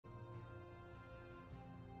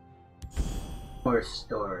More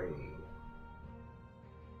story.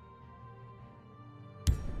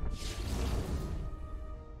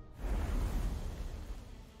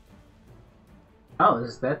 Oh,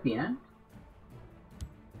 is that the end?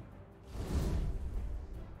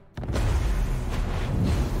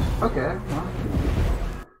 Okay, well.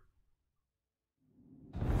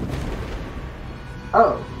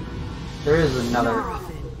 Oh, there is another.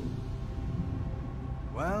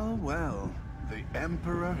 Well, well, the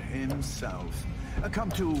Emperor himself.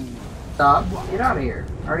 Come to... Stop. Get out of here.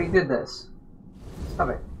 I already did this. Stop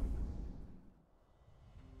it.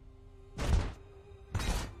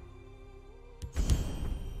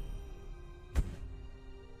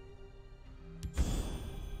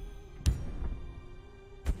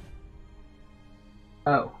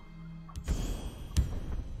 Oh.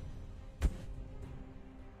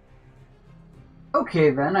 Okay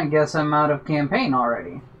then, I guess I'm out of campaign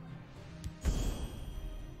already.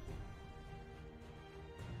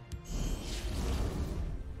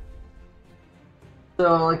 So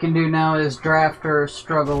all I can do now is draft or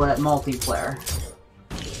struggle at multiplayer.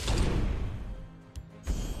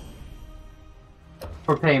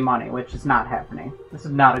 Or pay money, which is not happening. This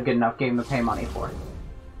is not a good enough game to pay money for.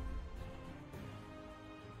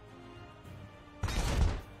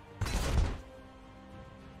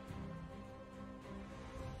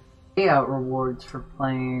 Payout rewards for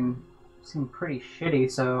playing seem pretty shitty,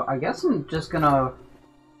 so I guess I'm just gonna...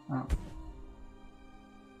 Oh.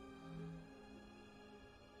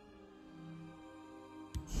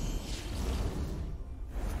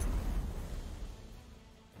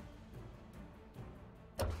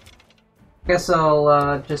 Guess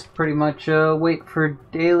I'll just pretty much wait for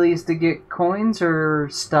dailies to get coins or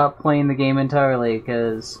stop playing the game entirely,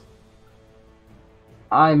 because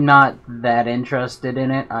I'm not that interested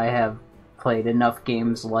in it. I have played enough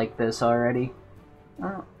games like this already.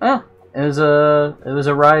 Oh, it was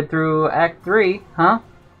a ride through Act 3, huh?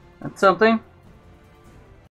 That's something.